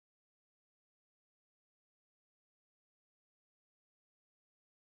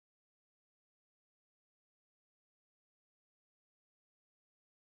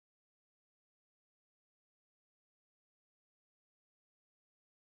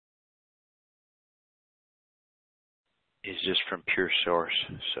is just from pure source.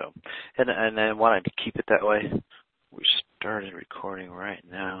 So, and I wanted to keep it that way. We started recording right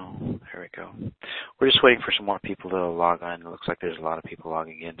now. There we go. We're just waiting for some more people to log on. It looks like there's a lot of people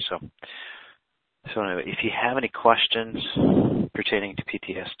logging in. So anyway, if you have any questions pertaining to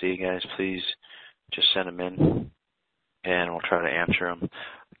PTSD, guys, please just send them in, and we'll try to answer them.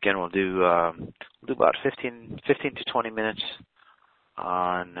 Again, we'll do about 15 to 20 minutes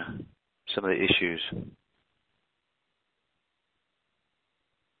on some of the issues,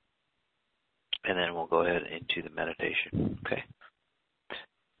 and then we'll go ahead into the meditation. Okay.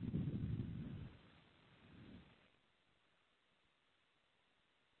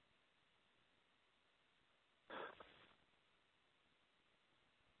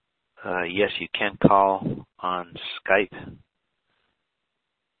 Yes, you can call on Skype,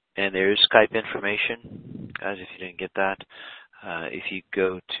 and there is Skype information, guys, if you didn't get that. If you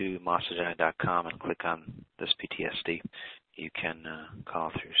go to masajai.com and click on this PTSD, you can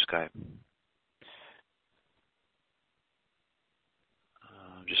call through Skype.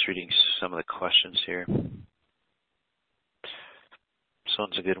 I'm just reading some of the questions here. This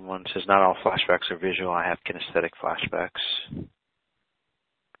one's a good one. It says, not all flashbacks are visual. I have kinesthetic flashbacks.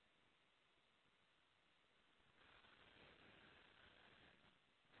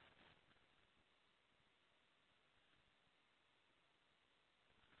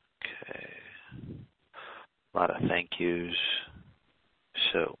 A lot of thank yous.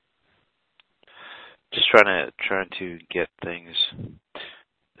 So, just trying to get things.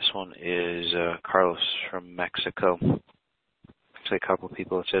 This one is Carlos from Mexico. Actually, a couple of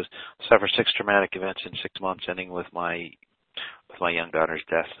people. It says, suffered 6 traumatic events in 6 months, ending with my young daughter's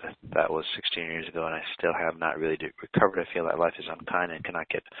death. That was 16 years ago, and I still have not really recovered. I feel that life is unkind and cannot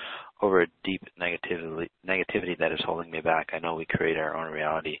get over a deep negativity that is holding me back. I know we create our own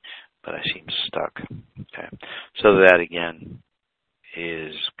reality, but I seem stuck. Okay, so that again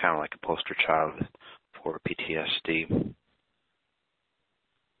is kind of like a poster child for PTSD.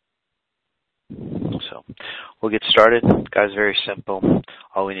 So we'll get started, guys. Very simple.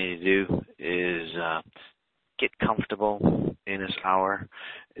 All we need to do is get comfortable in this hour.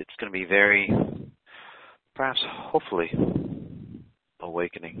 It's going to be very, perhaps, hopefully,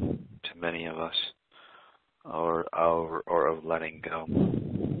 awakening to many of us, or of letting go.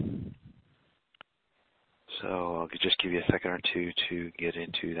 So I'll just give you a second or two to get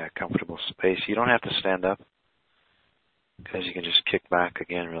into that comfortable space. You don't have to stand up, because you can just kick back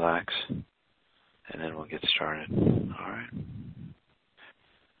again, relax, and then we'll get started. All right.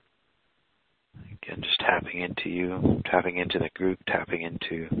 Again, just tapping into you, tapping into the group, tapping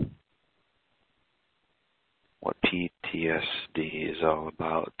into what PTSD is all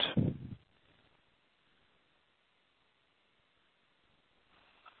about.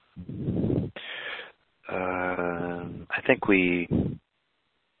 I think we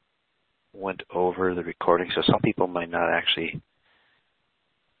went over the recording, so some people might not actually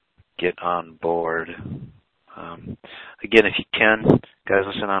get on board. Again, if you can, guys,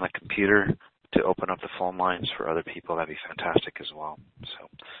 listen on a computer to open up the phone lines for other people. That'd be fantastic as well. So,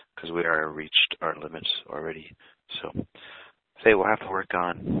 because we are reached our limits already. So, we'll have to work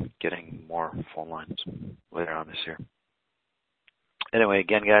on getting more phone lines later on this year. Anyway,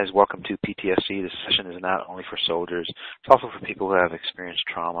 again, guys, welcome to PTSD. This session is not only for soldiers. It's also for people who have experienced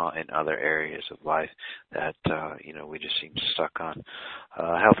trauma in other areas of life that, we just seem stuck on.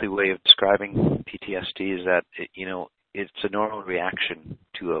 A healthy way of describing PTSD is that, it's a normal reaction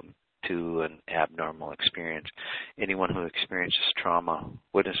to an abnormal experience. Anyone who experiences trauma,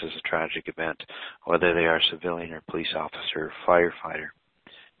 witnesses a tragic event, whether they are a civilian or police officer, firefighter,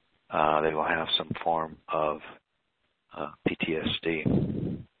 they will have some form of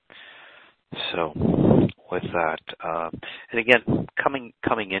PTSD. So, with that, and again, coming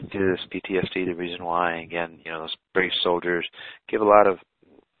into this PTSD, the reason why, again, those brave soldiers give a lot of,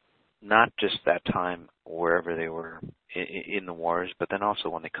 not just that time wherever they were in the wars, but then also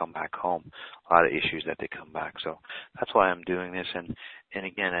when they come back home, a lot of issues that they come back. So that's why I'm doing this. And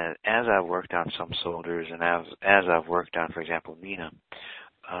again, as I've worked on some soldiers, and as I've worked on, for example, Nina,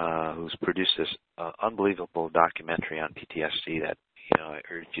 who's produced this unbelievable documentary on PTSD that I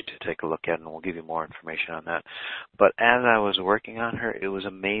urge you to take a look at, and we'll give you more information on that. But as I was working on her, it was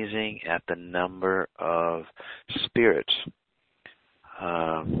amazing at the number of spirits,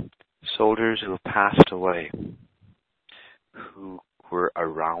 soldiers who have passed away, who were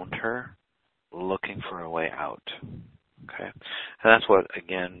around her looking for a way out. Okay, and that's what,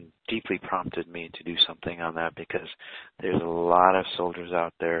 again, deeply prompted me to do something on that, because there's a lot of soldiers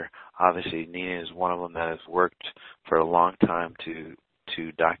out there. Obviously, Nina is one of them that has worked for a long time to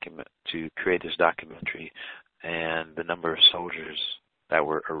create this documentary, and the number of soldiers that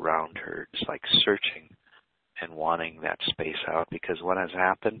were around her, just like searching and wanting that space out, because what has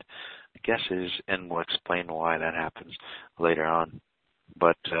happened, I guess, is, and we'll explain why that happens later on,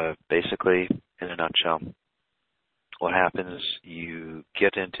 but basically, in a nutshell, what happens is you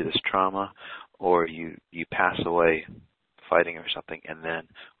get into this trauma, or you pass away fighting or something, and then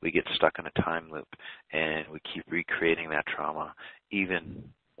we get stuck in a time loop, and we keep recreating that trauma, even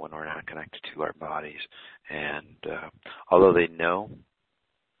when we're not connected to our bodies. And although they know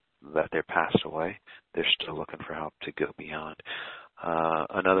that they're passed away, they're still looking for help to go beyond.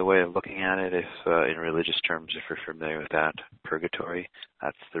 Another way of looking at it, if in religious terms, if you're familiar with that, purgatory,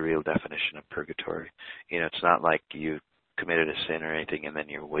 that's the real definition of purgatory. You know, it's not like you committed a sin or anything and then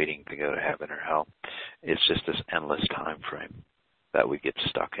you're waiting to go to heaven or hell. It's just this endless time frame that we get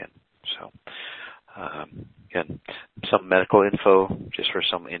stuck in. So, again, some medical info just for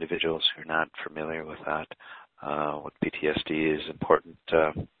some individuals who are not familiar with that. What PTSD is important.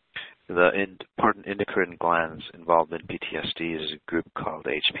 The important endocrine glands involved in PTSD is a group called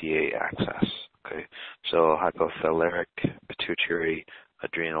HPA axis. Okay, so hypothalamic, pituitary,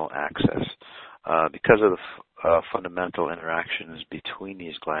 adrenal axis. Because of the fundamental interactions between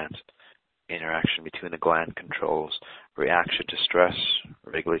these glands, interaction between the gland controls reaction to stress,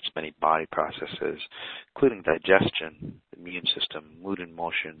 regulates many body processes, including digestion, immune system, mood and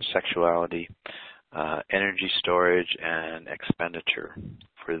motion, sexuality, energy storage, and expenditure.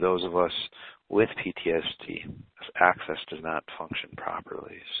 For those of us with PTSD, this axis does not function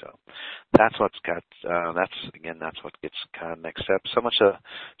properly. So that's what's got. That's what gets kind of mixed up. Some of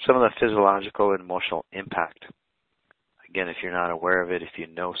the physiological and emotional impact. Again, if you're not aware of it, if you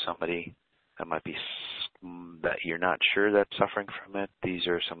know somebody that might be that you're not sure that's suffering from it, these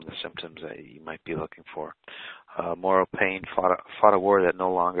are some of the symptoms that you might be looking for. Moral pain, fought a war that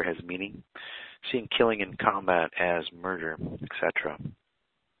no longer has meaning, seeing killing in combat as murder, etc.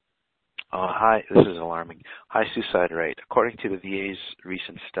 This is alarming. High suicide rate. According to the VA's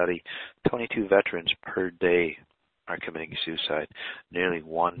recent study, 22 veterans per day are committing suicide, nearly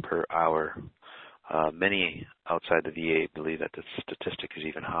one per hour. Many outside the VA believe that the statistic is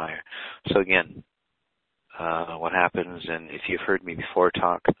even higher. So again, what happens, and if you've heard me before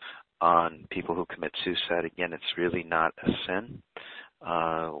talk on people who commit suicide, again, it's really not a sin.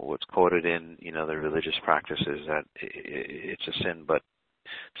 What's quoted in the religious practice is that it's a sin, but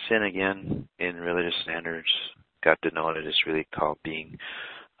sin, again, in religious standards, got denoted as really called being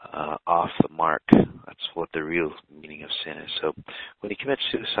off the mark. That's what the real meaning of sin is. So when you commit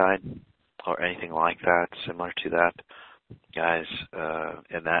suicide or anything like that, similar to that, guys,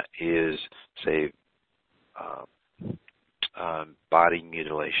 and that is, say, body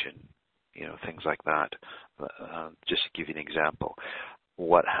mutilation, things like that. Just to give you an example,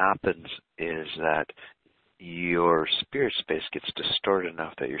 what happens is that your spirit space gets distorted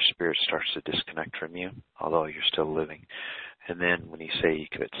enough that your spirit starts to disconnect from you, although you're still living. And then when you say you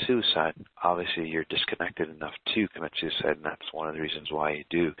commit suicide, obviously you're disconnected enough to commit suicide, and that's one of the reasons why you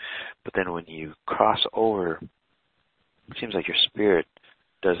do. But then when you cross over, it seems like your spirit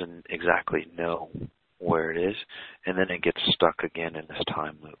doesn't exactly know where it is, and then it gets stuck again in this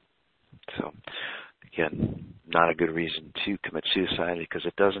time loop. So, again, not a good reason to commit suicide because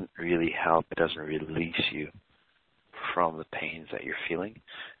it doesn't really help. It doesn't release you from the pains that you're feeling.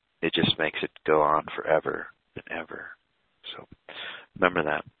 It just makes it go on forever and ever. So remember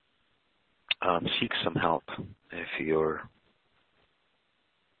that. Seek some help if you're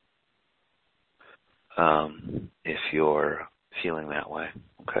feeling that way.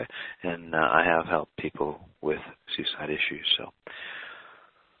 Okay, and I have helped people with suicide issues. So.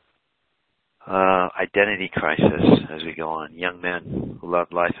 Identity crisis as we go on. Young men who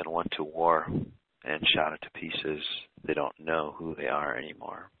loved life and went to war and shot it to pieces. They don't know who they are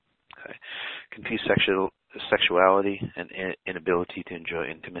anymore. Okay. Confused sexuality and inability to enjoy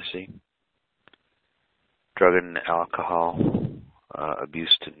intimacy. Drug and alcohol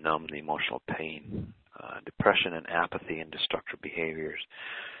abuse to numb the emotional pain. Depression and apathy and destructive behaviors.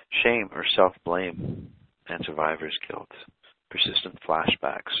 Shame or self-blame and survivor's guilt. Persistent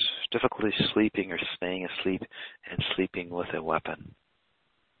flashbacks, difficulty sleeping or staying asleep, and sleeping with a weapon.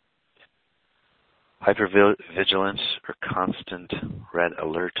 Hypervigilance or constant red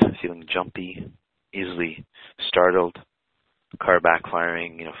alert, feeling jumpy, easily startled, car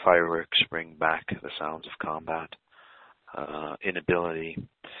backfiring, fireworks bring back the sounds of combat. Inability,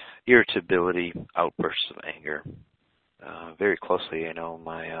 irritability, outbursts of anger. Very closely,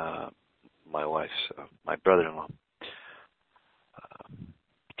 my wife's, my brother-in-law.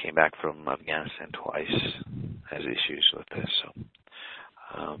 Came back from Afghanistan twice, has issues with this.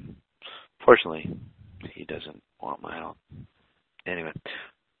 So, fortunately, He doesn't want my help. Anyway,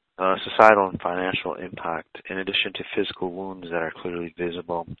 societal and financial impact. In addition to physical wounds that are clearly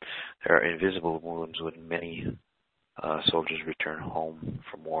visible, there are invisible wounds when many soldiers return home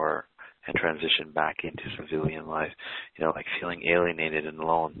from war and transition back into civilian life. Like feeling alienated and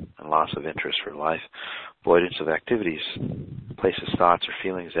alone and loss of interest for life, avoidance of activities, places thoughts or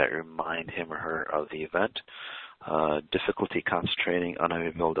feelings that remind him or her of the event, difficulty concentrating,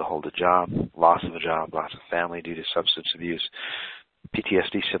 unable to hold a job, loss of a job, loss of family due to substance abuse.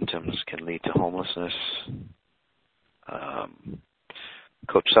 PTSD symptoms can lead to homelessness,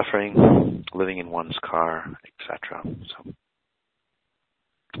 coach suffering, living in one's car, etc.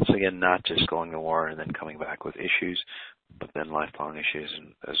 So again, not just going to war and then coming back with issues, but then lifelong issues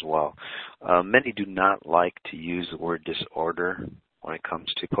as well. Many do not like to use the word disorder when it comes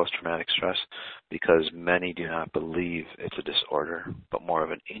to post-traumatic stress because many do not believe it's a disorder, but more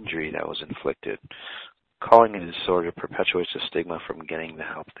of an injury that was inflicted. Calling it a disorder perpetuates the stigma from getting the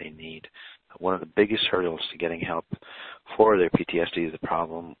help they need. One of the biggest hurdles to getting help for their PTSD is the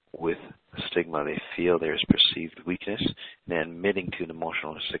problem with the stigma. They feel there is perceived weakness in admitting to an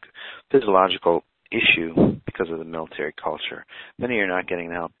emotional or physiological issue because of the military culture. Many are not getting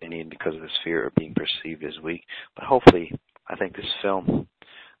the help they need because of this fear of being perceived as weak. But hopefully, I think this film,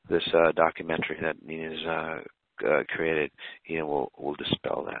 this documentary that Nina's created, will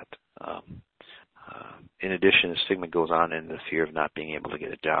dispel that. In addition, the stigma goes on in the fear of not being able to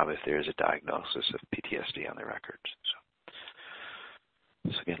get a job if there is a diagnosis of PTSD on the records.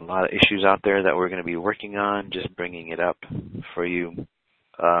 So again, a lot of issues out there that we're going to be working on, just bringing it up for you.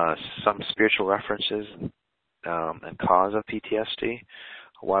 Some spiritual references and cause of PTSD.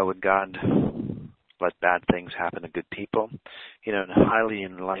 Why would God let bad things happen to good people? In a highly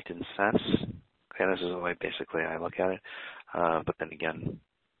enlightened sense. Okay, this is the way basically I look at it. But then again,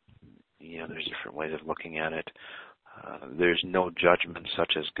 there's different ways of looking at it. There's no judgment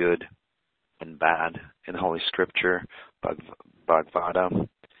such as good and bad in Holy Scripture, Bhagavad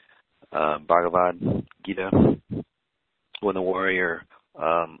Gita. When the warrior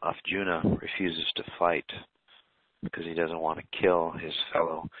Arjuna refuses to fight because he doesn't want to kill his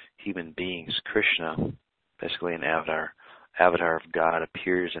fellow human beings, Krishna, basically an avatar of God,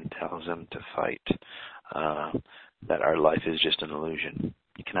 appears and tells him to fight, that our life is just an illusion.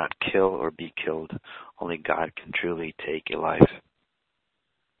 You cannot kill or be killed. Only God can truly take a life.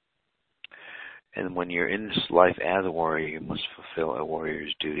 And when you're in this life as a warrior, you must fulfill a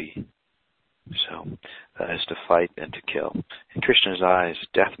warrior's duty. So that is to fight and to kill. In Krishna's eyes,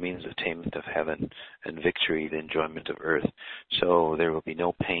 death means attainment of heaven and victory, the enjoyment of earth. So there will be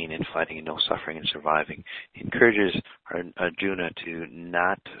no pain in fighting and no suffering in surviving. He encourages Arjuna to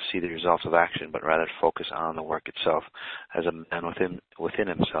not see the results of action, but rather focus on the work itself as a man within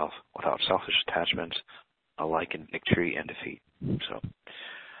himself, without selfish attachments, alike in victory and defeat.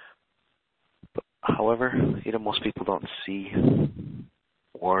 However, most people don't see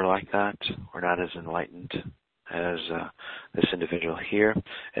war like that. We're not as enlightened as this individual here.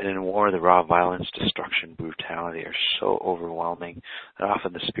 And in war, the raw violence, destruction, brutality are so overwhelming that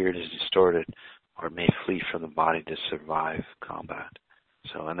often the spirit is distorted or may flee from the body to survive combat.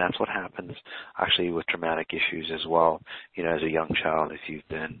 And that's what happens actually with traumatic issues as well. As a young child, if you've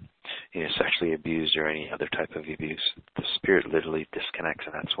been sexually abused or any other type of abuse, the spirit literally disconnects,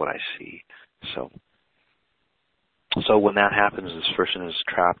 and that's what I see. So when that happens, this person is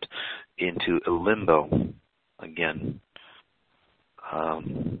trapped into a limbo, again,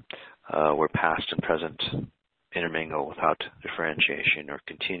 where past and present intermingle without differentiation or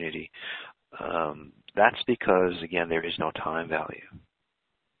continuity. That's because, again, there is no time value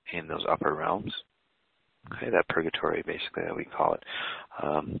in those upper realms. Okay, that purgatory, basically, that we call it.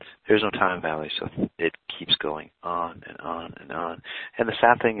 There's no time value, so it keeps going on and on and on. And the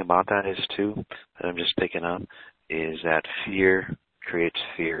sad thing about that is, too, that I'm just picking up, is that fear creates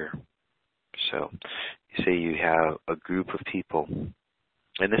fear. So, you see, you have a group of people,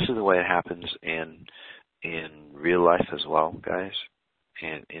 and this is the way it happens in real life as well, guys,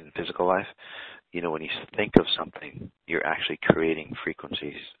 and in physical life. When you think of something, you're actually creating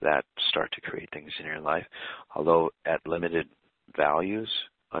frequencies that start to create things in your life, although at limited values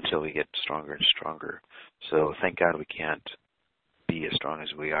until we get stronger and stronger. So thank God we can't be as strong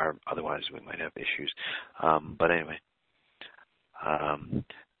as we are, otherwise we might have issues. But anyway,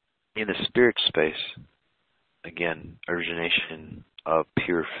 in the spirit space, again, origination of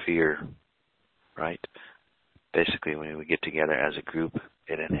pure fear, right? Basically, when we get together as a group,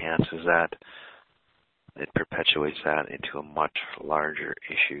 it enhances that. It perpetuates that into a much larger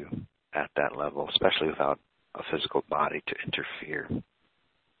issue at that level, especially without a physical body to interfere.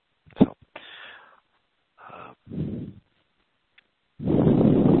 So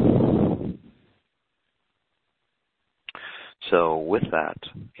So with that,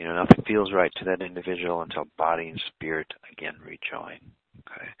 nothing feels right to that individual until body and spirit again rejoin.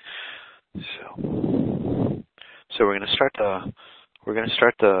 Okay. So we're going to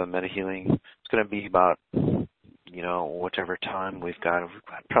start the meta healing. It's going to be about whatever time we've got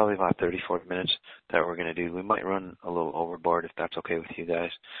probably about 30, 40 minutes that we're going to do. We might run a little overboard if that's okay with you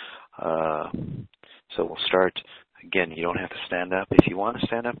guys. So we'll start. Again, you don't have to stand up. If you want to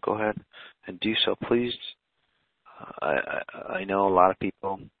stand up, go ahead and do so, please. I know a lot of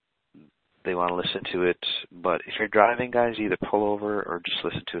people, they want to listen to it, but if you're driving, guys, either pull over or just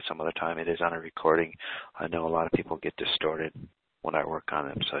listen to it some other time. It is on a recording. I know a lot of people get distorted when I work on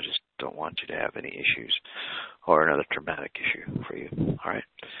them, so I just don't want you to have any issues or another traumatic issue for you. All right?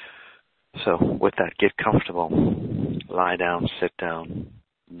 So with that, get comfortable. Lie down, sit down,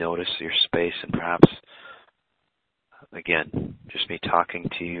 notice your space, and perhaps, again, just me talking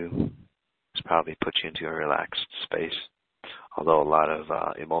to you has probably put you into a relaxed space. Although a lot of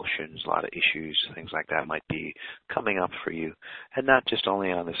emotions, a lot of issues, things like that might be coming up for you. And not just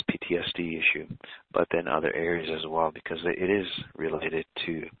only on this PTSD issue, but then other areas as well, because it is related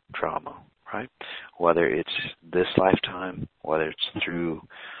to trauma, right? Whether it's this lifetime, whether it's through,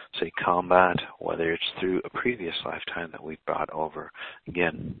 say, combat, whether it's through a previous lifetime that we've brought over.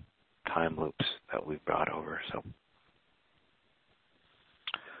 Again, time loops that we've brought over.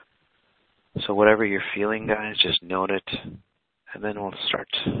 So whatever you're feeling, guys, just note it. And then we'll start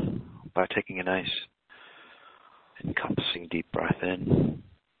by taking a nice encompassing deep breath in.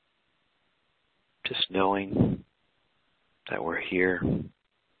 Just knowing that we're here. And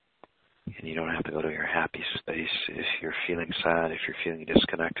you don't have to go to your happy space if you're feeling sad, if you're feeling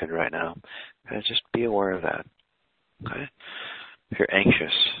disconnected right now. Just be aware of that. Okay? If you're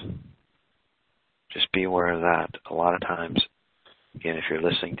anxious, just be aware of that. A lot of times, again, if you're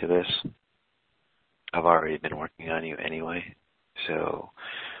listening to this, I've already been working on you anyway. So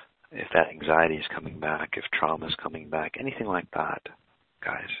if that anxiety is coming back, if trauma is coming back, anything like that,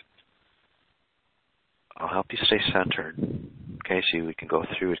 guys, I'll help you stay centered. Okay, so we can go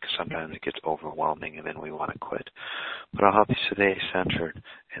through it because sometimes it gets overwhelming and then we want to quit. But I'll help you stay centered,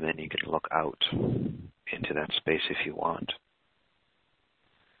 and then you can look out into that space if you want.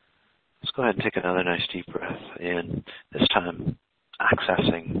 Let's go ahead and take another nice deep breath in, this time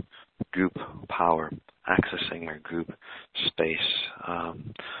accessing group power, accessing our group space,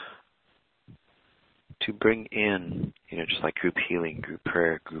 to bring in, just like group healing, group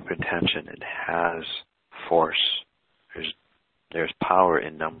prayer, group intention. It has force. There's power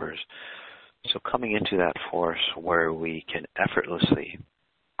in numbers. So coming into that force where we can effortlessly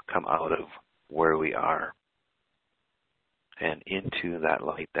come out of where we are and into that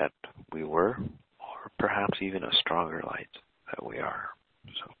light that we were, or perhaps even a stronger light that we are.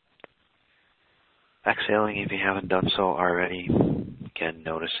 So exhaling if you haven't done so already. Again,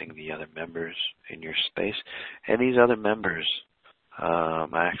 noticing the other members in your space. And these other members, I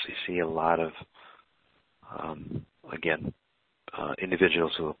actually see a lot of,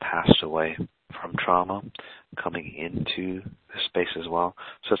 individuals who have passed away from trauma coming into the space as well.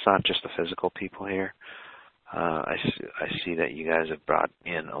 So it's not just the physical people here. I see that you guys have brought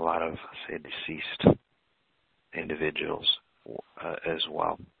in a lot of, say, deceased individuals as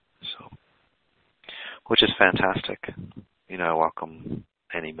well. So, which is fantastic. I welcome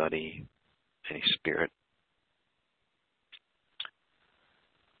anybody, any spirit.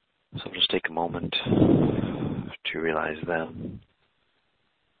 So just take a moment to realize them.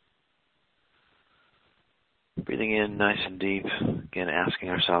 Breathing in nice and deep. Again, asking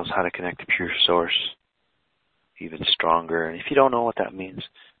ourselves how to connect to pure source even stronger. And if you don't know what that means,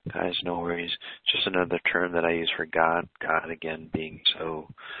 guys, no worries. Just another term that I use for God. God, again, being so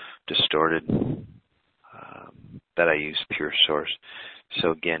distorted, that I use pure source.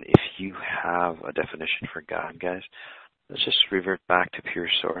 So again, if you have a definition for God, guys, let's just revert back to pure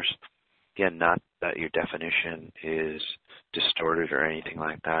source. Again, not that your definition is distorted or anything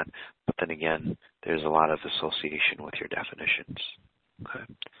like that, but then again, there's a lot of association with your definitions. Okay?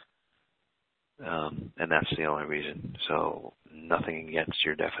 And that's the only reason. So nothing against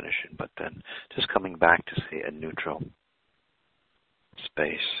your definition, but then just coming back to, say, a neutral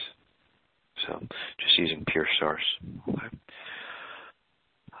space. So just using pure source. Okay?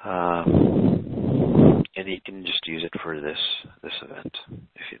 And you can just use it for this event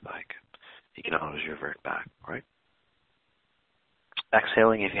if you'd like. You can always revert back, right?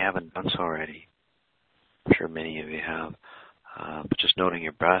 Exhaling if you haven't done so already. I'm sure many of you have. But just noting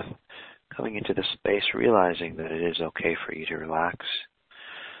your breath, coming into this space, realizing that it is okay for you to relax.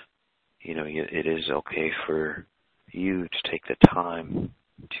 It is okay for you to take the time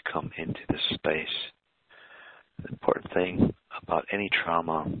to come into this space. The important thing about any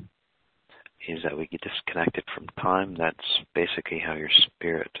trauma is that we get disconnected from time. That's basically how your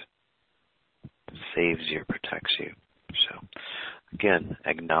spirit saves you, protects you. So, again,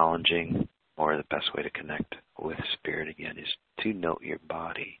 acknowledging, or the best way to connect with spirit again is to note your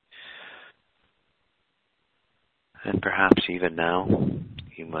body. And perhaps even now,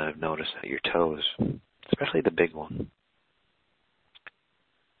 you might have noticed that your toes, especially the big one,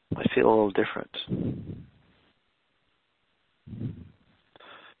 might feel a little different. You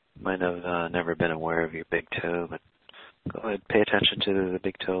might have never been aware of your big toe, but go ahead, pay attention to the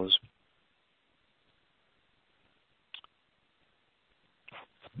big toes.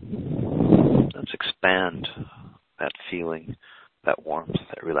 Let's expand that feeling, that warmth,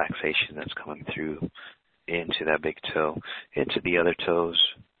 that relaxation that's coming through into that big toe, into the other toes,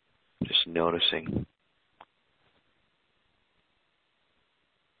 just noticing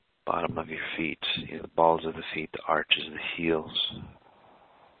bottom of your feet, the balls of the feet, the arches of the heels.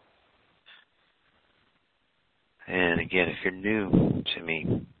 And again, if you're new to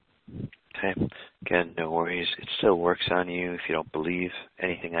me, okay, again, no worries. It still works on you if you don't believe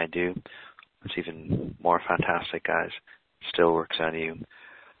anything I do. It's even more fantastic, guys. It still works on you.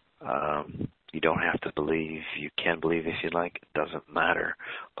 You don't have to believe. You can believe if you like. It doesn't matter.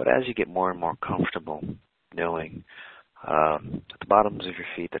 But as you get more and more comfortable knowing the bottoms of your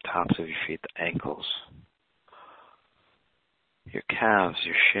feet, the tops of your feet, the ankles, your calves,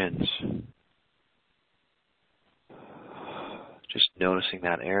 your shins, just noticing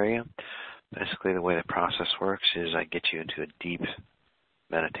that area. Basically, the way the process works is I get you into a deep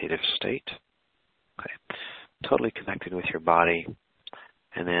meditative state. Okay, totally connected with your body.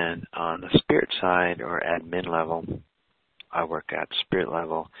 And then on the spirit side, or admin level, I work at spirit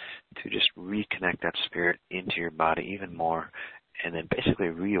level to just reconnect that spirit into your body even more, and then basically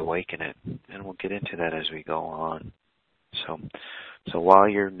reawaken it. And we'll get into that as we go on. So while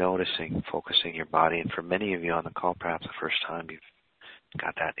you're noticing, focusing your body, and for many of you on the call, perhaps the first time you've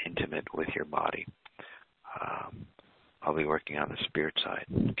got that intimate with your body, I'll be working on the spirit side,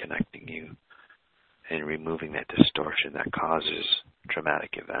 connecting you and removing that distortion that causes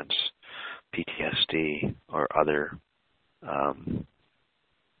traumatic events, PTSD, or other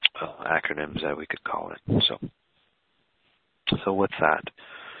acronyms that we could call it. So with that,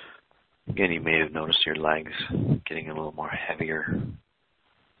 again, you may have noticed your legs getting a little more heavier,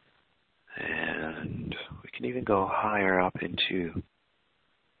 and we can even go higher up into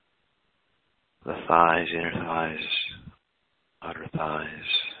the thighs, inner thighs, outer thighs,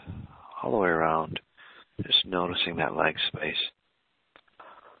 all the way around, just noticing that leg space.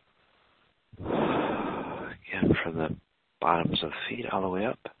 Again, from the bottoms of the feet all the way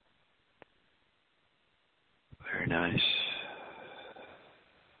up. Very nice.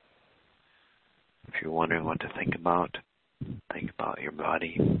 If you're wondering what to think about your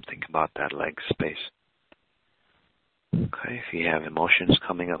body, think about that leg space. Okay, if you have emotions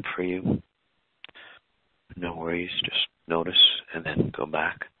coming up for you, no worries, just notice and then go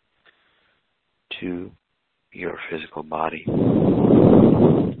back to your physical body.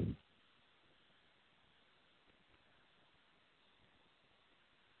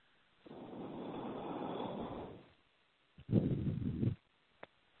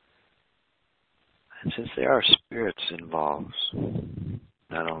 And since there are spirits involved,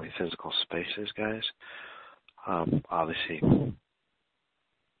 not only physical spaces, guys, obviously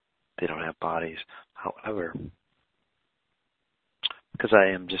they don't have bodies. However, because I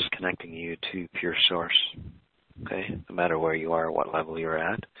am just connecting you to pure source, okay, no matter where you are, what level you're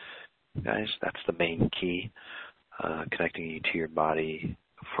at, guys, that's the main key, connecting you to your body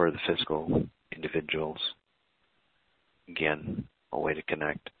for the physical individuals. Again, a way to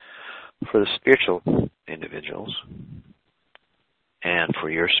connect. For the spiritual individuals, and for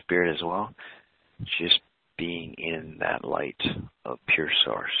your spirit as well, just being in that light of pure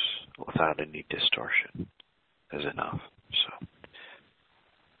source without any distortion is enough.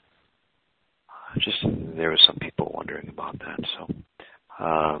 So, there was some people wondering about that. So,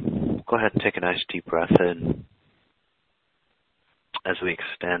 go ahead and take a nice deep breath in as we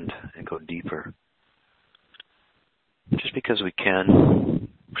extend and go deeper. Just because we can,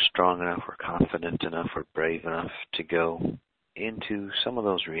 we're strong enough, we're confident enough, we're brave enough to go into some of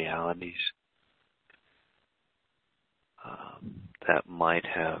those realities that might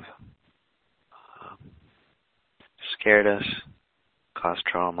have scared us, caused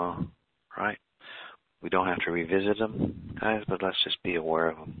trauma, right? We don't have to revisit them, guys, but let's just be aware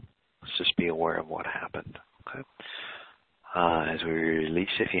of them. Let's just be aware of what happened, okay? As we release,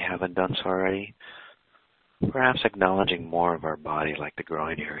 if you haven't done so already, perhaps acknowledging more of our body, like the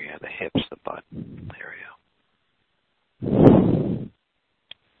groin area, the hips, the butt area.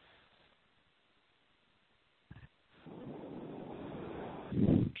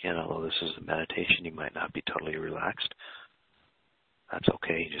 Again, although this is a meditation, you might not be totally relaxed. That's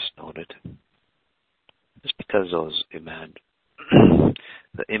okay, just note it. Just because those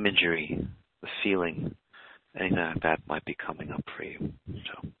the imagery, the feeling, anything like that might be coming up for you.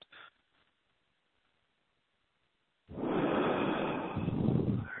 So,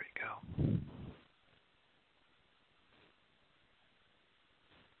 there you go.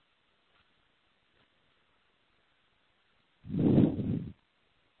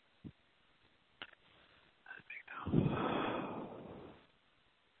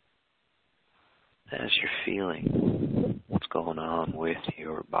 As you're feeling what's going on with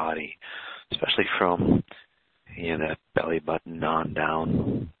your body, especially from that belly button on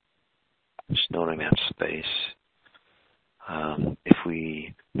down, just noting that space. If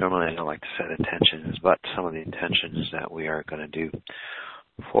we normally I don't like to set intentions, but some of the intentions that we are going to do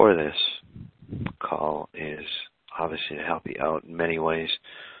for this call is obviously to help you out in many ways.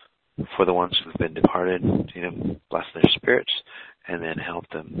 For the ones who've been departed, bless their spirits, and then help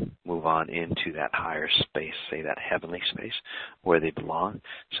them move on into that higher space, say that heavenly space, where they belong,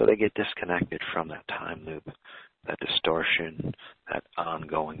 so they get disconnected from that time loop, that distortion, that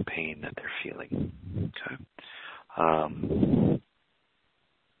ongoing pain that they're feeling. Okay.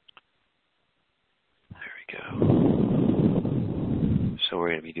 There we go. So we're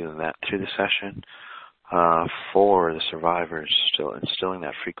going to be doing that through the session. For the survivors, still instilling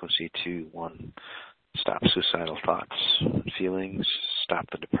that frequency to, one, stop suicidal thoughts and feelings, stop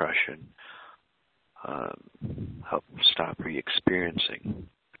the depression, help stop re-experiencing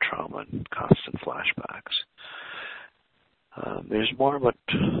trauma and constant flashbacks. There's more, but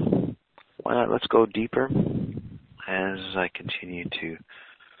why not? Let's go deeper as I continue to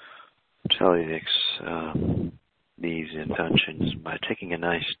tell you these intentions by taking a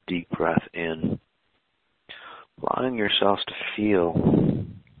nice deep breath in, allowing yourselves to feel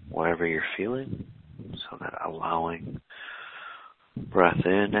whatever you're feeling, so that allowing breath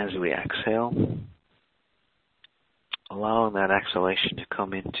in as we exhale, allowing that exhalation to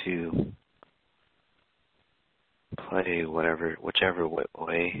come into play whichever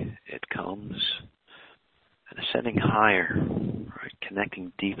way it comes, and ascending higher, right,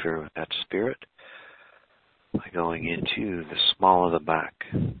 connecting deeper with that spirit by going into the small of the back,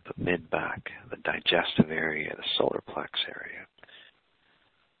 the mid-back, the digestive area, the solar plex area.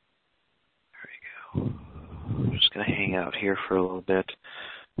 There you go. I'm just going to hang out here for a little bit,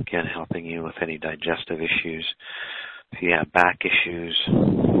 again helping you with any digestive issues. If you have back issues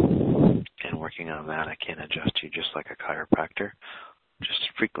and working on that, I can adjust you just like a chiropractor,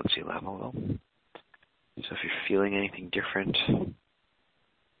 just frequency level though. So if you're feeling anything different,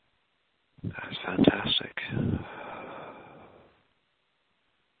 that's fantastic.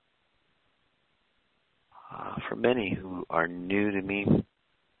 For many who are new to me,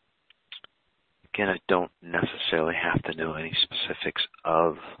 again, I don't necessarily have to know any specifics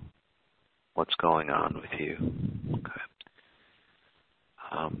of what's going on with you. Okay.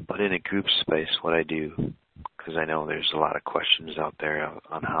 But in a group space, what I do, because I know there's a lot of questions out there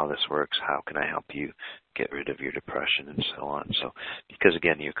on how this works, how can I help you get rid of your depression and so on. So, because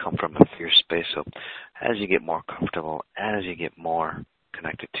again, you come from a fear space, so as you get more comfortable, as you get more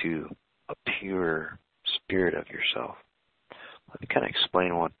connected to a pure spirit of yourself, let me kind of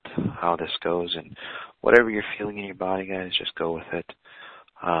explain how this goes, and whatever you're feeling in your body, guys, just go with it.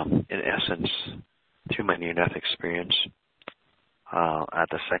 In essence, through my near-death experience, at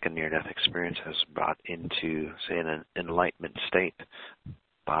the second near-death experience, I was brought into, say, an enlightenment state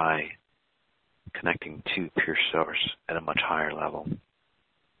by connecting to pure source at a much higher level.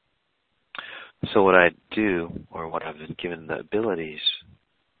 So what I do, or what I've been given the abilities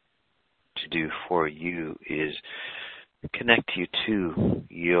to do for you, is connect you to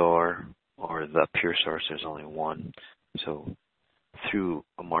the pure source. There's only one. So through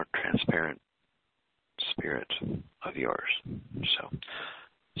a more transparent spirit of yours. So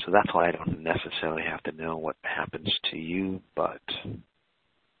that's why I don't necessarily have to know what happens to you, but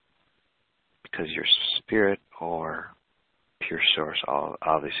because your spirit or pure source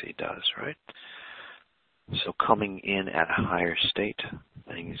obviously does, right? So coming in at a higher state,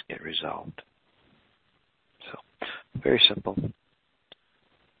 things get resolved. So very simple.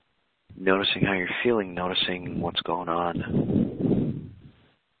 Noticing how you're feeling, noticing what's going on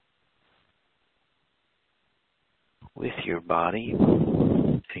with your body.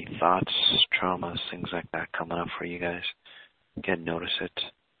 Any thoughts, traumas, things like that coming up for you guys. Again, notice it.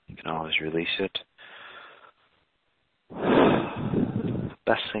 You can always release it. The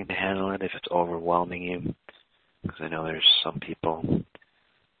best thing to handle it if it's overwhelming you, because I know there's some people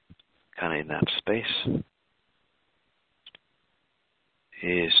kind of in that space,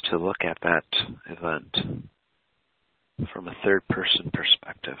 is to look at that event from a third-person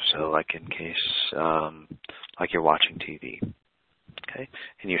perspective. So like in case, like you're watching TV, okay?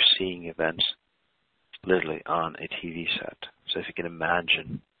 And you're seeing events literally on a TV set. So if you can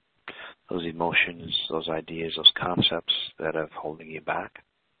imagine those emotions, those ideas, those concepts that are holding you back,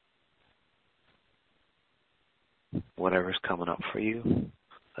 whatever's coming up for you,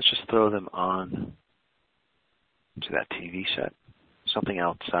 let's just throw them on to that TV set, something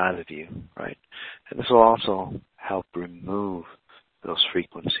outside of you, right? And this will also help remove those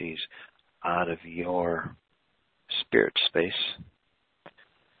frequencies out of your spirit space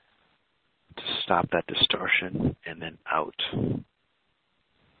to stop that distortion and then out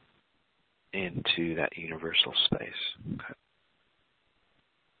into that universal space. Okay.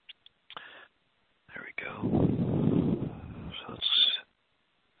 There we go. So let's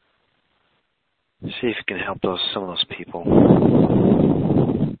see if we can help some of those people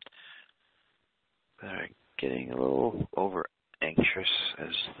that are getting a little over anxious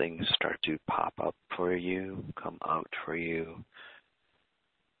as things start to pop up for you, come out for you,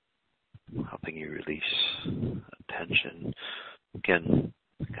 helping you release tension. Again,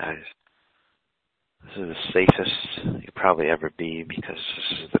 guys, this is the safest you'll probably ever be because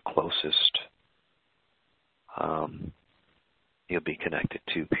this is the closest you'll be connected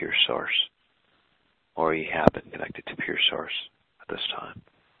to pure source, or you have been connected to pure source at this time.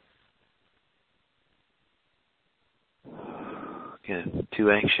 Again,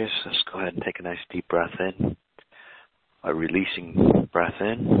 too anxious, let's go ahead and take a nice deep breath in. A releasing breath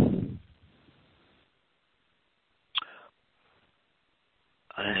in.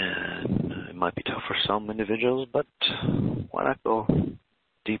 And it might be tough for some individuals, but why not go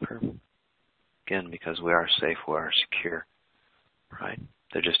deeper? Again, because we are safe, we are secure, right?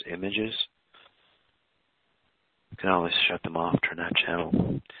 They're just images. You can always shut them off, turn that channel.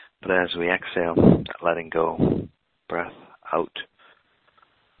 But as we exhale, letting go, breath out,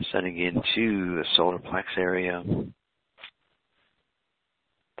 sending into the solar plex area,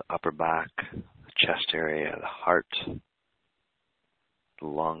 the upper back, the chest area, the heart, the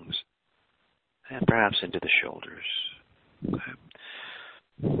lungs, and perhaps into the shoulders. Okay.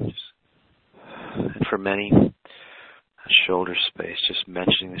 And for many, shoulder space, just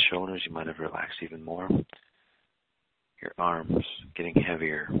mentioning the shoulders, you might have relaxed even more. Your arms getting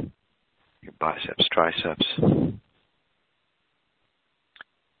heavier, your biceps, triceps,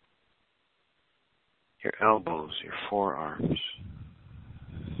 your elbows, your forearms,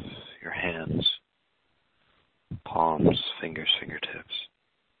 your hands, palms, fingers, fingertips.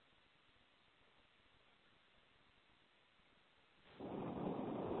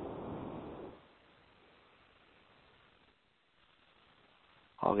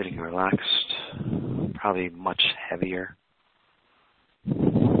 All getting relaxed, probably much heavier.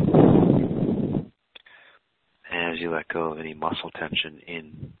 As you let go of any muscle tension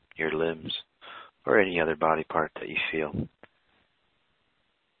in your limbs or any other body part that you feel.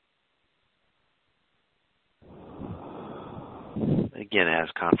 Again, as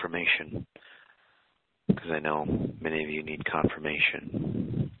confirmation, because I know many of you need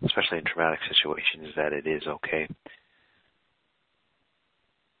confirmation, especially in traumatic situations, that it is okay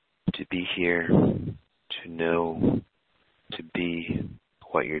to be here, to know, to be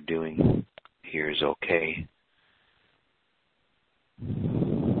what you're doing here is okay.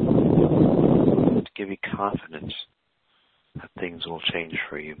 To give you confidence that things will change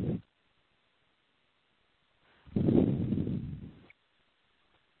for you. There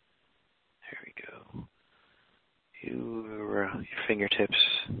we go. Your fingertips,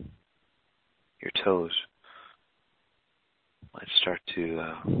 your toes might start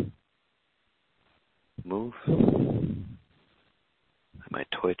to move. They might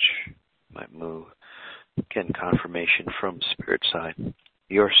twitch, might move. Again, confirmation from spirit side,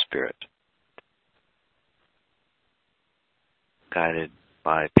 your spirit, guided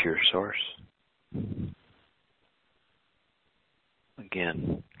by pure source.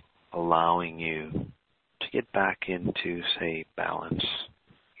 Again, allowing you to get back into, say, balance,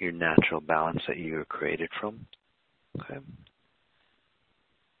 your natural balance that you were created from. Okay.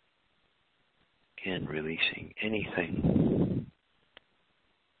 Again, releasing anything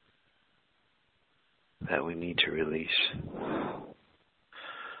that we need to release.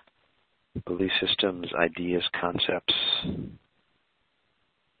 Belief systems, ideas, concepts.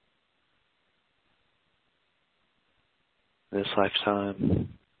 This lifetime,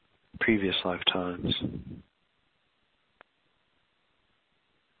 previous lifetimes.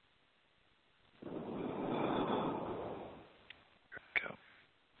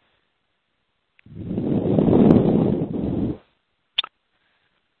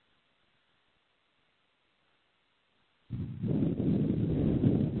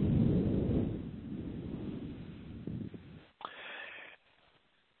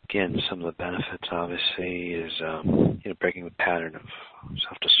 Again, some of the benefits obviously is breaking the pattern of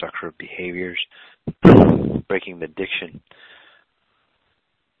self-destructive behaviors, breaking the addiction,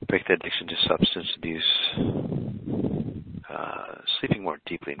 break the addiction to substance abuse, sleeping more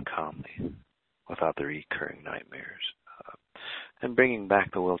deeply and calmly without the recurring nightmares, and bringing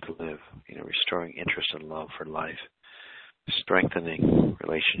back the will to live, restoring interest and love for life, strengthening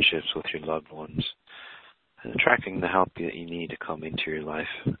relationships with your loved ones, and attracting the help that you need to come into your life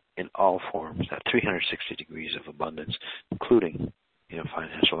in all forms, at 360 degrees of abundance, including,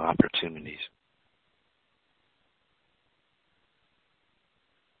 financial opportunities.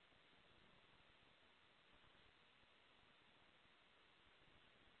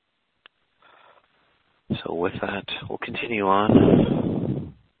 So with that, we'll continue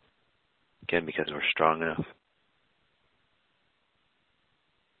on, again, because we're strong enough,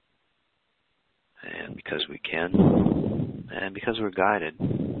 and because we can, and because we're guided,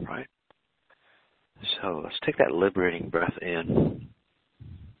 right? So let's take that liberating breath in.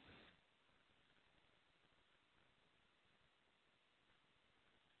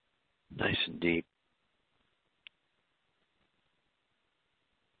 Nice and deep.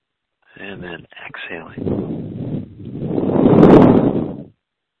 And then exhaling.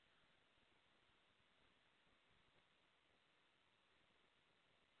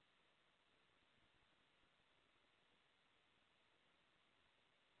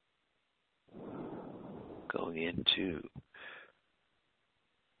 Going into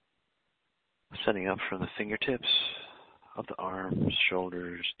setting up from the fingertips of the arms,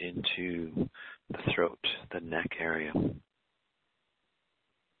 shoulders, into the throat, the neck area.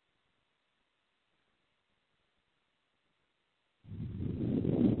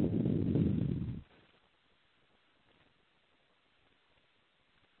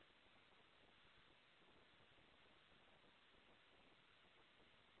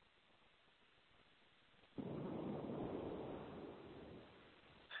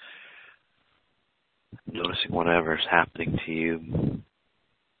 Noticing whatever is happening to you.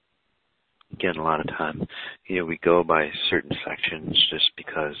 Again, a lot of time, we go by certain sections just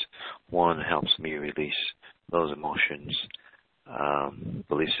because, one, it helps me release those emotions,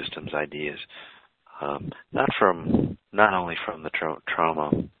 belief systems, ideas, not only from the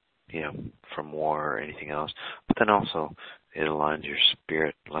trauma, from war or anything else, but then also it aligns your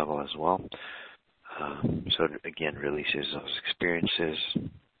spirit level as well. So it, again, releases those experiences,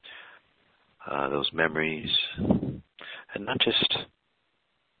 those memories, and not just,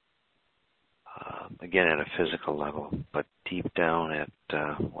 again, at a physical level, but deep down at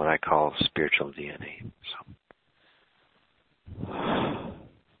what I call spiritual DNA. So,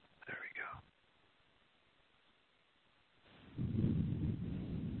 there we go.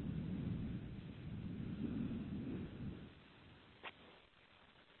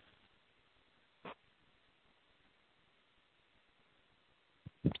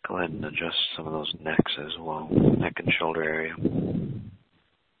 Go ahead and adjust some of those necks as well, neck and shoulder area.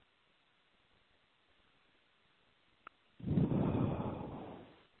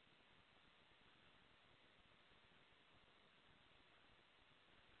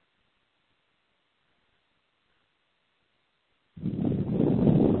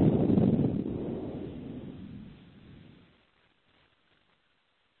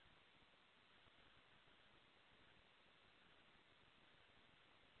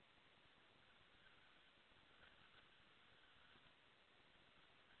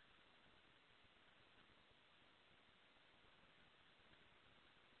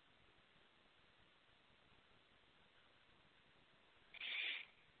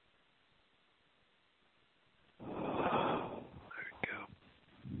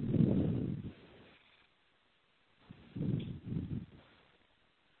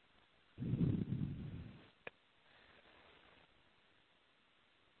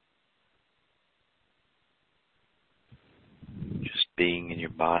 Being in your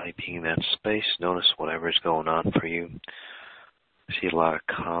body, being in that space, notice whatever is going on for you. I see a lot of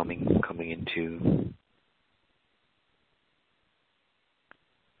calming coming into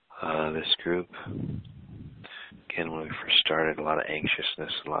this group. Again, when we first started, a lot of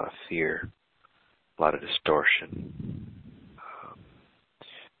anxiousness, a lot of fear, a lot of distortion.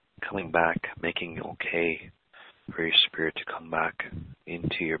 Coming back, making it okay for your spirit to come back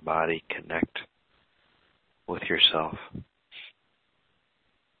into your body, connect with yourself.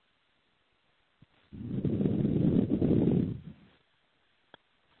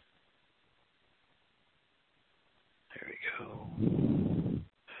 There we go.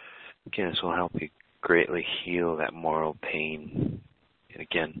 Again, this will help you greatly heal that moral pain. And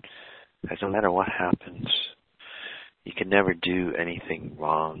again, guys, no matter what happens, you can never do anything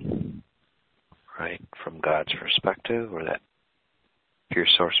wrong, right? From God's perspective, or that pure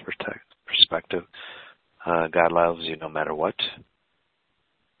source perspective. God loves you no matter what,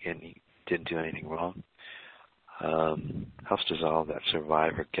 and you didn't do anything wrong. Helps dissolve that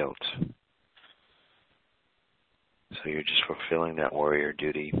survivor guilt. So you're just fulfilling that warrior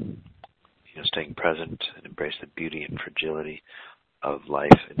duty, staying present and embrace the beauty and fragility of life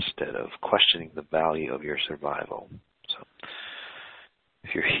instead of questioning the value of your survival. So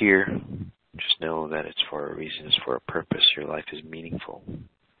if you're here, just know that it's for a reason, it's for a purpose. Your life is meaningful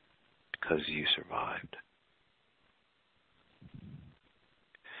because you survived.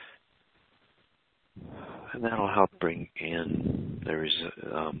 And that'll help bring in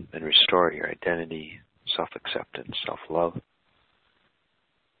and restore your identity, self-acceptance, self-love.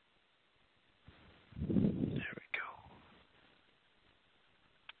 There we go.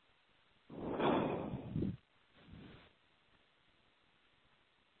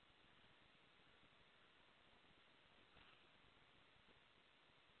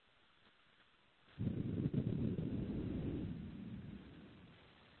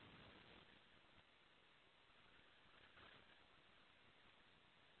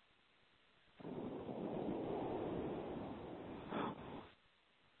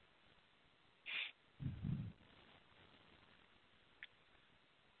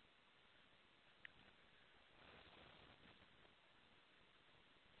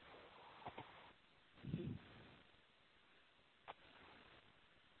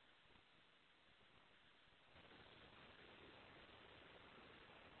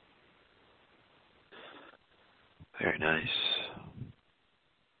 Very nice.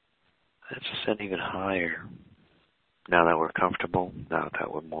 Let's ascend even higher. Now that we're comfortable, now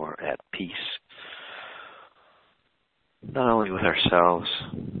that we're more at peace, not only with ourselves,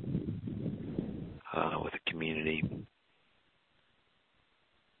 with the community,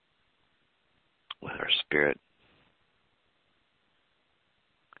 with our spirit.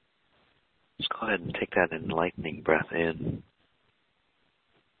 Let's go ahead and take that enlightening breath in,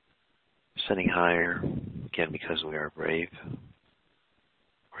 ascending higher, again because we are brave,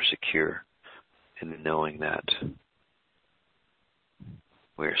 we're secure in the knowing that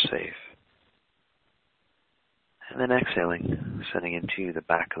we're safe. And then exhaling, ascending into the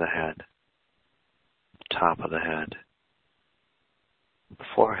back of the head, the top of the head, the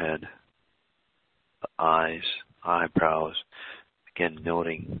forehead, the eyes, eyebrows, again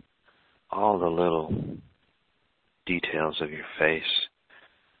noting all the little details of your face.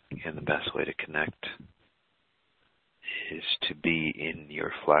 Again, the best way to connect is to be in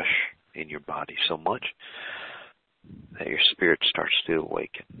your flesh, in your body so much that your spirit starts to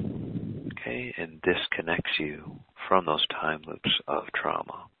awaken. Okay, and disconnects you from those time loops of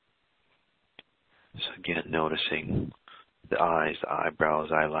trauma. So again, noticing the eyes, the eyebrows,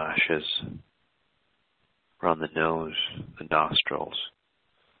 eyelashes, around the nose, the nostrils,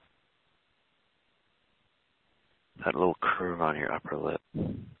 that little curve on your upper lip,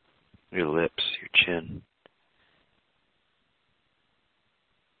 your lips, your chin,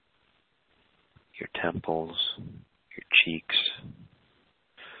 your temples, your cheeks.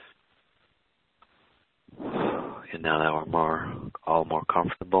 And now that we're all more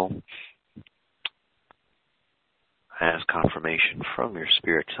comfortable, as confirmation from your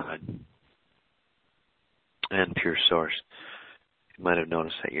spirit side and pure source, you might have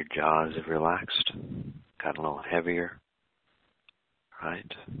noticed that your jaws have relaxed, got a little heavier,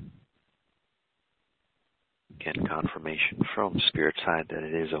 right? Again, confirmation from spirit side that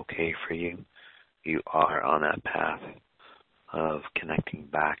it is okay for you. You are on that path of connecting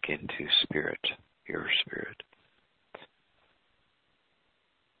back into spirit, your spirit.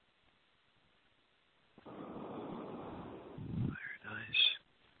 Very nice.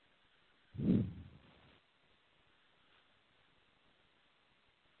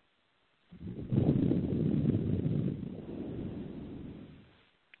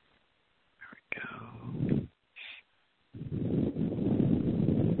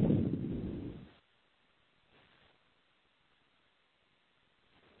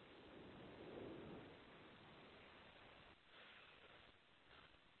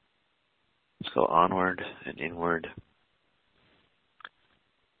 Let's go onward and inward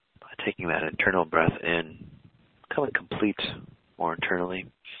by taking that internal breath in, becoming complete more internally,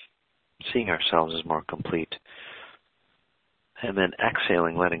 seeing ourselves as more complete, and then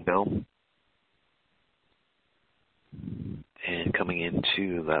exhaling, letting go, and coming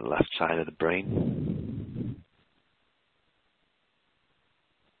into that left side of the brain.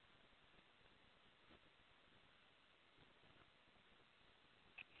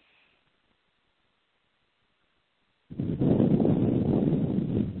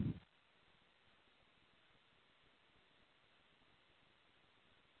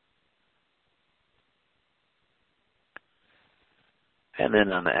 And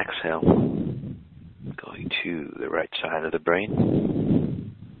then on the exhale, going to the right side of the brain.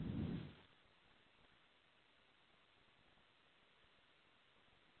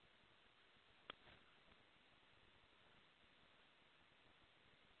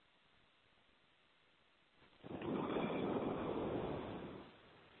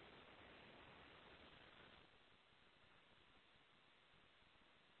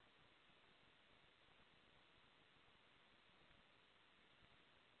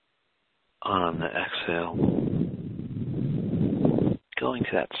 On the exhale, going to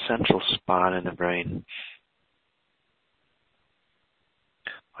that central spot in the brain.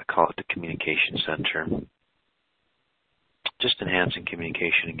 I call it the communication center. Just enhancing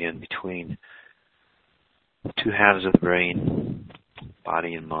communication again between the two halves of the brain,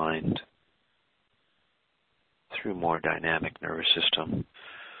 body and mind, through more dynamic nervous system,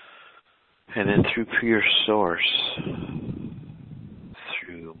 and then through pure source,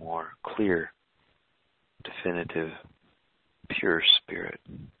 through more clear, definitive, pure spirit.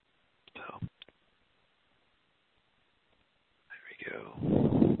 So, there we go.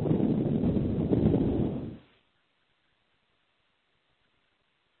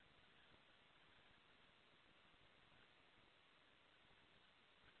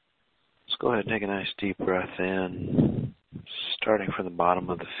 Let's go ahead and take a nice deep breath in, starting from the bottom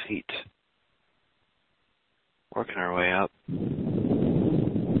of the feet, working our way up.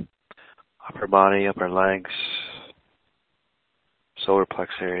 Upper body, upper legs, solar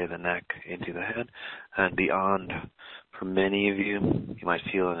plexus area of the neck into the head and beyond. For many of you, you might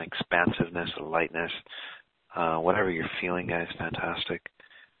feel an expansiveness, a lightness. Whatever you're feeling, guys, fantastic.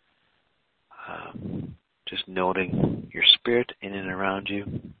 Just noting your spirit in and around you.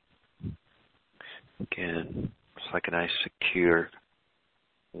 Again, it's like a nice, secure,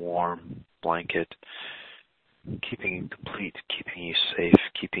 warm blanket, keeping you complete, keeping you safe,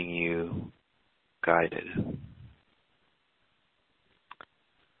 keeping you guided. There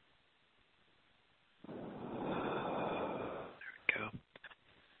we go.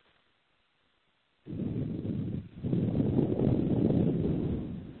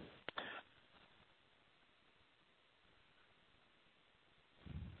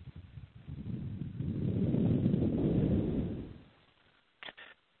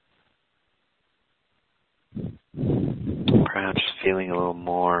 Perhaps feeling a little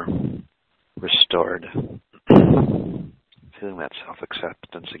more restored. Feeling that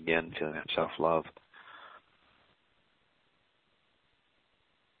self-acceptance again, feeling that self-love.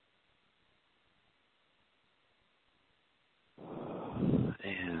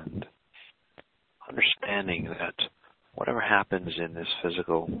 And understanding that whatever happens in this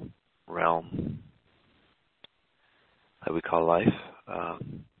physical realm that we call life,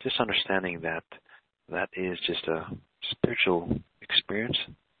 just understanding that that is just a spiritual experience,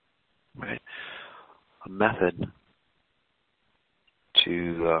 right? A method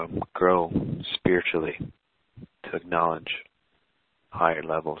to grow spiritually, to acknowledge higher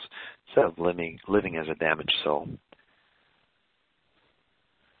levels, instead of living as a damaged soul.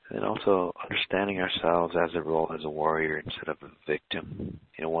 And also understanding ourselves as a role as a warrior instead of a victim.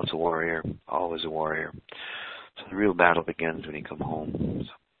 You know, once a warrior, always a warrior. So the real battle begins when you come home.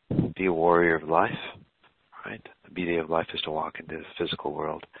 So be a warrior of life, right? The beauty of life is to walk into the physical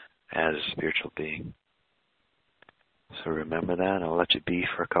world as a spiritual being. So remember that. I'll let you be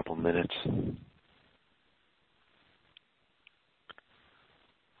for a couple minutes.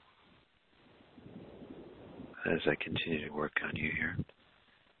 As I continue to work on you here.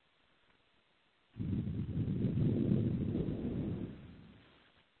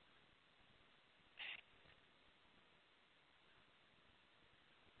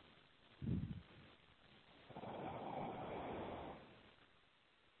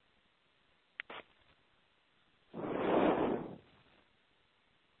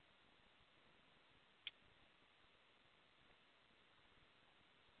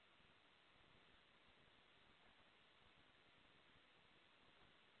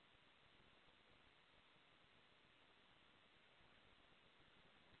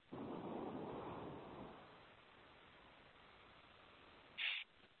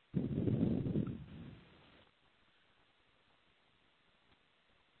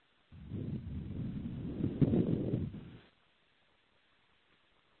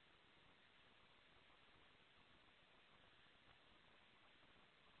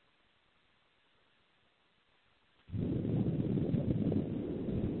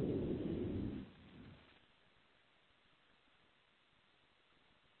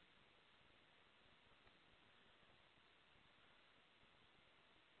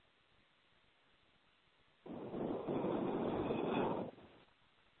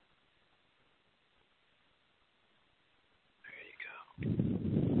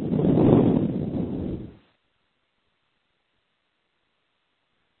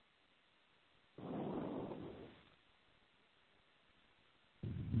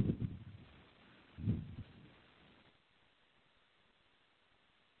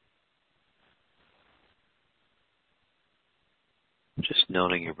 Just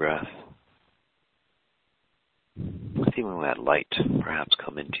noting your breath. Feeling that light perhaps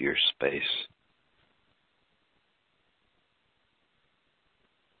come into your space.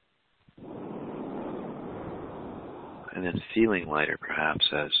 And then feeling lighter perhaps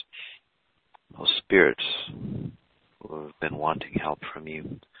as those spirits who have been wanting help from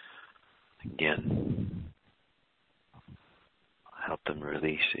you, again, help them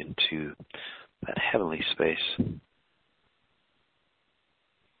release into that heavenly space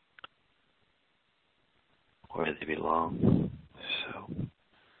where they belong. So,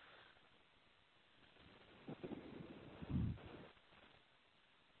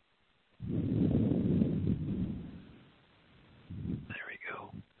 there we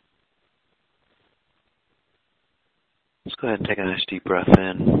go. Let's go ahead and take a nice deep breath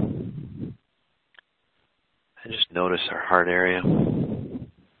in. And just notice our heart area.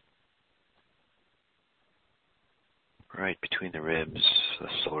 Right between the ribs, the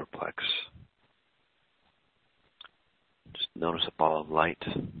solar plex. Just notice a ball of light.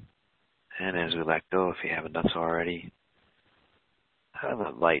 And as we let go, if you haven't done so already, have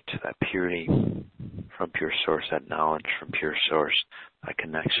that light, that purity from pure source, that knowledge from pure source, that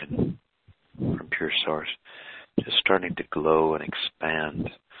connection from pure source, just starting to glow and expand.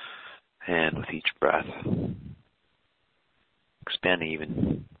 And with each breath, expanding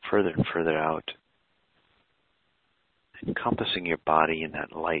even further and further out, encompassing your body in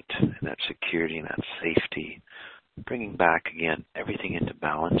that light, and that security, and that safety, bringing back again everything into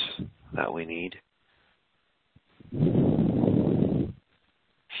balance that we need. There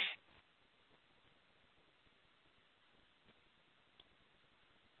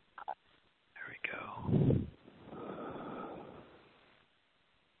we go.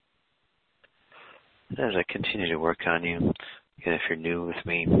 And as I continue to work on you, again, if you're new with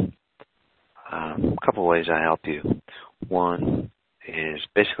me, a couple ways I help you. One is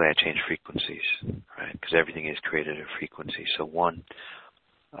basically I change frequencies, right? Because everything is created at a frequency. So one,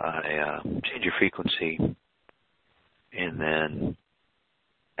 I change your frequency and then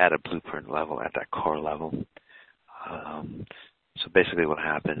at a blueprint level, at that core level. So basically what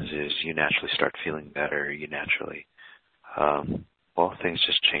happens is you naturally start feeling better. You naturally, things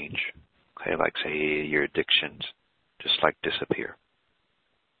just change. Okay, like say your addictions just like disappear.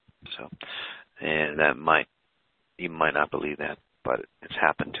 So, and you might not believe that, but it's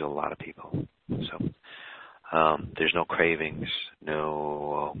happened to a lot of people. So, there's no cravings,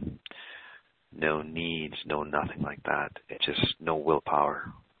 no needs, no nothing like that. It's just no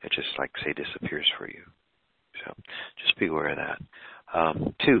willpower. It just like say disappears for you. So, just be aware of that.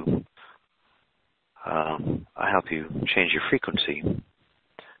 Two, I help you change your frequency,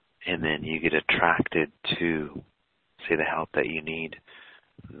 and then you get attracted to, say, the help that you need,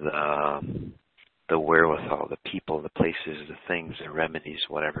 the wherewithal, the people, the places, the things, the remedies,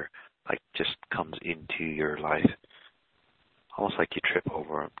 whatever, like just comes into your life, almost like you trip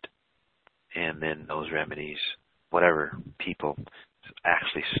over it, and then those remedies, whatever people,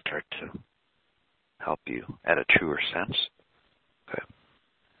 actually start to help you at a truer sense. Okay.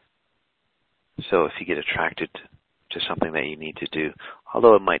 So if you get attracted to something that you need to do,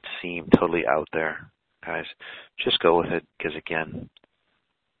 although it might seem totally out there, guys, just go with it, because again,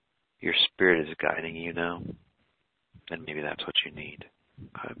 your spirit is guiding you now, and maybe that's what you need.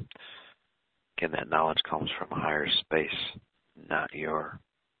 Okay? Again, that knowledge comes from a higher space, not your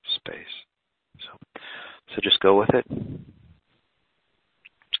space. So just go with it.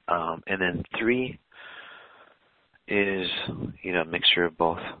 And then three is, a mixture of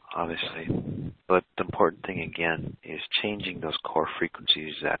both, obviously. But the important thing, again, is changing those core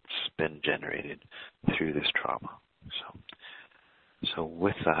frequencies that's been generated through this trauma. So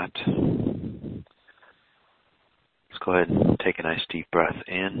with that, let's go ahead and take a nice deep breath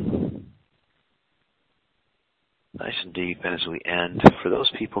in. Nice and deep. And as we end, for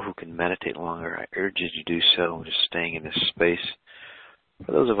those people who can meditate longer, I urge you to do so, just staying in this space.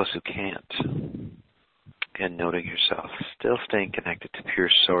 For those of us who can't, again, noting yourself, still staying connected to pure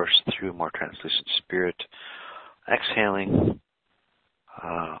source through a more translucent spirit, exhaling,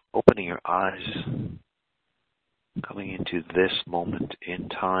 opening your eyes, coming into this moment in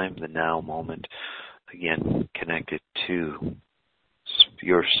time, the now moment, again, connected to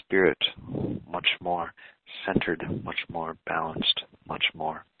your spirit, much more centered, much more balanced, much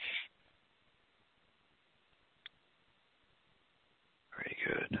more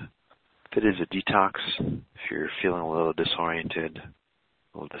Good. If it is a detox, if you're feeling a little disoriented,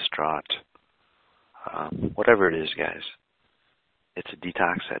 a little distraught, whatever it is, guys, it's a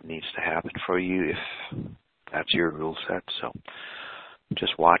detox that needs to happen for you if that's your rule set. So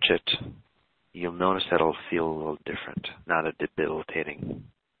just watch it. You'll notice that it'll feel a little different, not a debilitating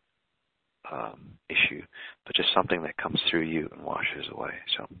issue, but just something that comes through you and washes away.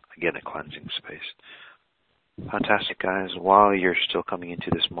 So again, a cleansing space. Fantastic, guys. While you're still coming into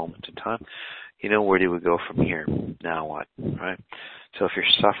this moment in time, where do we go from here? Now what, right? So if you're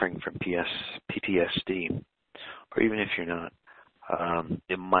suffering from PTSD, or even if you're not,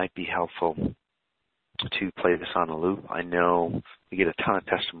 it might be helpful to play this on a loop. I know we get a ton of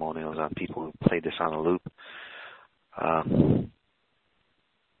testimonials on people who play this on a loop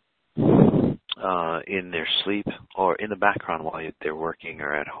in their sleep or in the background while they're working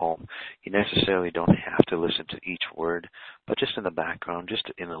or at home. You necessarily don't have to listen to each word, but just in the background,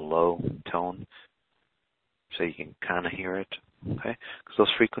 just in a low tone, so you can kind of hear it, okay? Because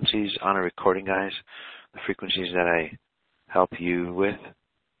those frequencies on a recording, guys, the frequencies that I help you with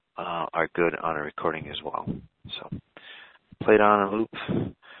are good on a recording as well. So play it on a loop.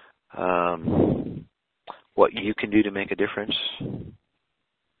 What you can do to make a difference.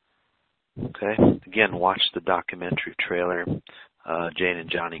 Okay. Again, watch the documentary trailer. Jane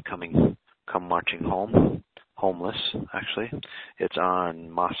and Johnny come marching home, homeless actually. It's on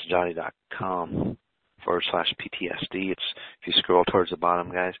masajati.com /PTSD. If you scroll towards the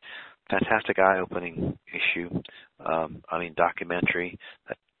bottom, guys, fantastic eye-opening issue. Documentary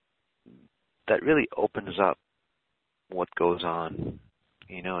that really opens up what goes on,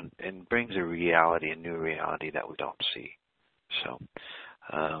 and brings a new reality that we don't see. So.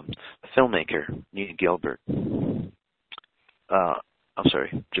 The filmmaker, Nina Gilberty,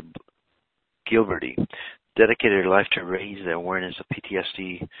 dedicated her life to raise the awareness of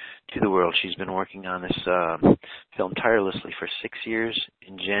PTSD to the world. She's been working on this film tirelessly for 6 years.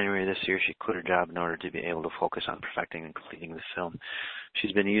 In January this year, she quit her job in order to be able to focus on perfecting and completing the film.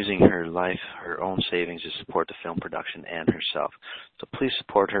 She's been using her life, her own savings, to support the film production and herself. So please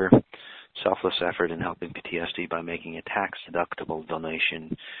support her selfless effort in helping PTSD by making a tax-deductible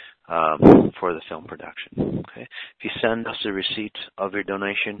donation for the film production. Okay, if you send us a receipt of your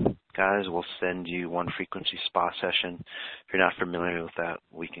donation, guys, we'll send you one frequency spa session. If you're not familiar with that,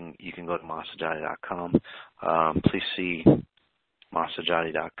 you can go to masajati.com. Please see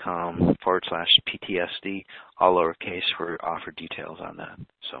masajati.com /PTSD, all lowercase, for offer details on that.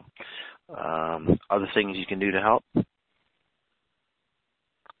 So, other things you can do to help.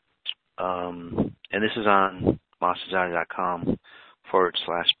 And this is on masajati.com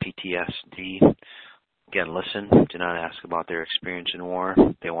 /PTSD. Again, listen. Do not ask about their experience in war.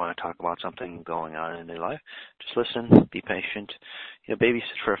 They want to talk about something going on in their life. Just listen. Be patient.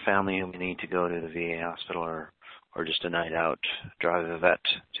 Babysit for a family who may need to go to the VA hospital or just a night out. Drive a vet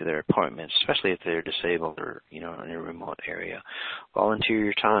to their appointments, especially if they're disabled or in a remote area. Volunteer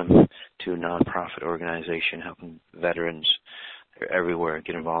your time to a nonprofit organization helping veterans. They're everywhere.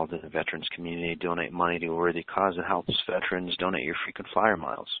 Get involved in the veterans community. Donate money to a worthy cause that helps veterans. Donate your frequent flyer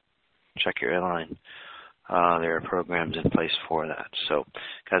miles. Check your airline. There are programs in place for that. So,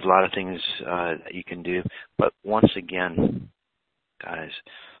 guys, a lot of things that you can do. But once again, guys,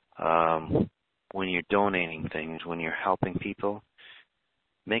 when you're donating things, when you're helping people,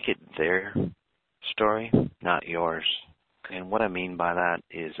 make it their story, not yours. And what I mean by that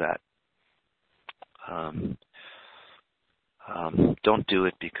is that don't do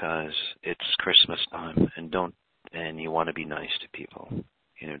it because it's Christmas time and you want to be nice to people.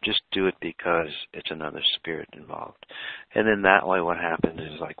 Just do it because it's another spirit involved. And then that way what happens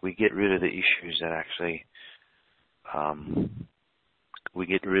is, we get rid of the issues that actually, we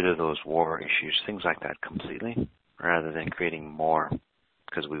get rid of those war issues, things like that completely, rather than creating more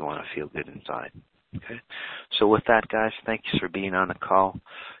because we want to feel good inside. Okay. So with that, guys, thank you for being on the call.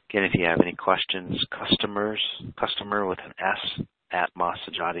 Again, if you have any questions, customer with an S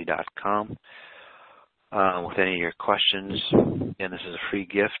 @masajati.com. With any of your questions, and this is a free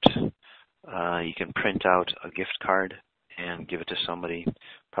gift. You can print out a gift card and give it to somebody.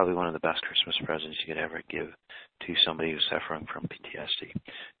 Probably one of the best Christmas presents you could ever give to somebody who's suffering from PTSD.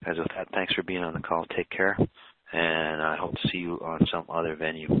 Guys, with that, thanks for being on the call. Take care, and I hope to see you on some other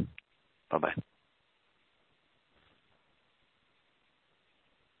venue. Bye-bye.